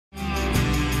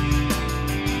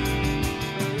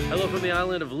from the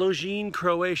island of Losinj,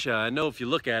 Croatia. I know if you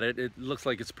look at it, it looks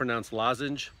like it's pronounced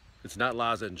Losinj. It's not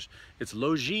Losinj, it's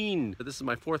Losinj. This is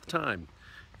my fourth time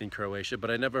in Croatia, but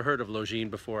I never heard of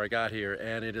Losinj before I got here,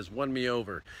 and it has won me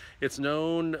over. It's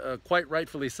known, quite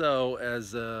rightfully so,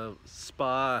 as a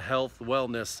spa, health,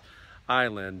 wellness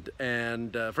island,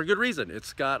 and for good reason.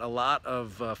 It's got a lot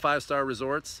of five-star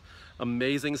resorts,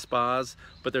 amazing spas,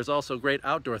 but there's also great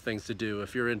outdoor things to do.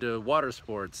 If you're into water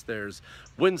sports, there's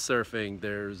windsurfing,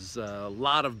 there's a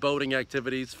lot of boating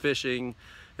activities, fishing,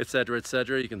 etc.,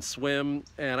 etc. You can swim,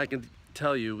 and I can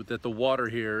tell you that the water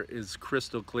here is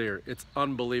crystal clear. It's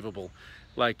unbelievable.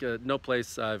 Like no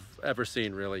place I've ever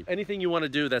seen, really. Anything you want to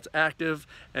do that's active,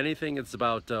 anything that's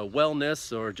about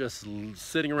wellness or just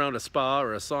sitting around a spa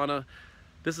or a sauna,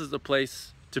 this is the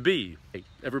place to be.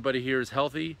 Everybody here is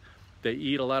healthy. They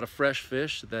eat a lot of fresh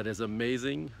fish. That is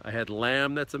amazing. I had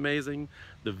lamb that's amazing.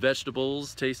 The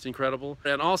vegetables taste incredible.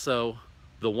 And also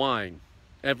the wine.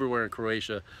 Everywhere in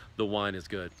Croatia, the wine is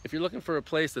good. If you're looking for a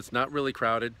place that's not really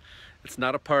crowded, it's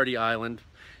not a party island,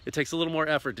 it takes a little more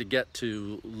effort to get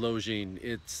to Losinj.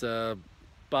 It's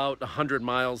about 100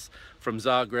 miles from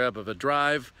Zagreb of a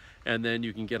drive, and then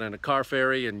you can get on a car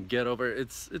ferry and get over.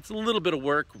 It's a little bit of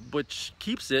work, which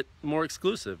keeps it more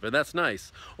exclusive, and that's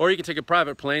nice. Or you can take a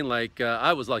private plane like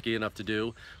I was lucky enough to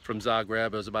do from Zagreb.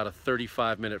 It was about a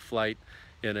 35-minute flight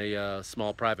in a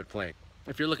small private plane.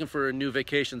 If you're looking for a new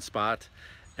vacation spot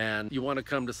and you want to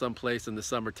come to some place in the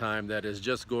summertime that is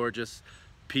just gorgeous,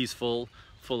 peaceful,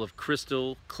 full of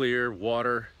crystal clear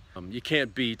water, you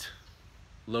can't beat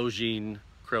Losinj,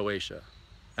 Croatia.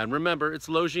 And remember, it's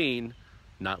Losinj,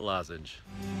 not Losinj.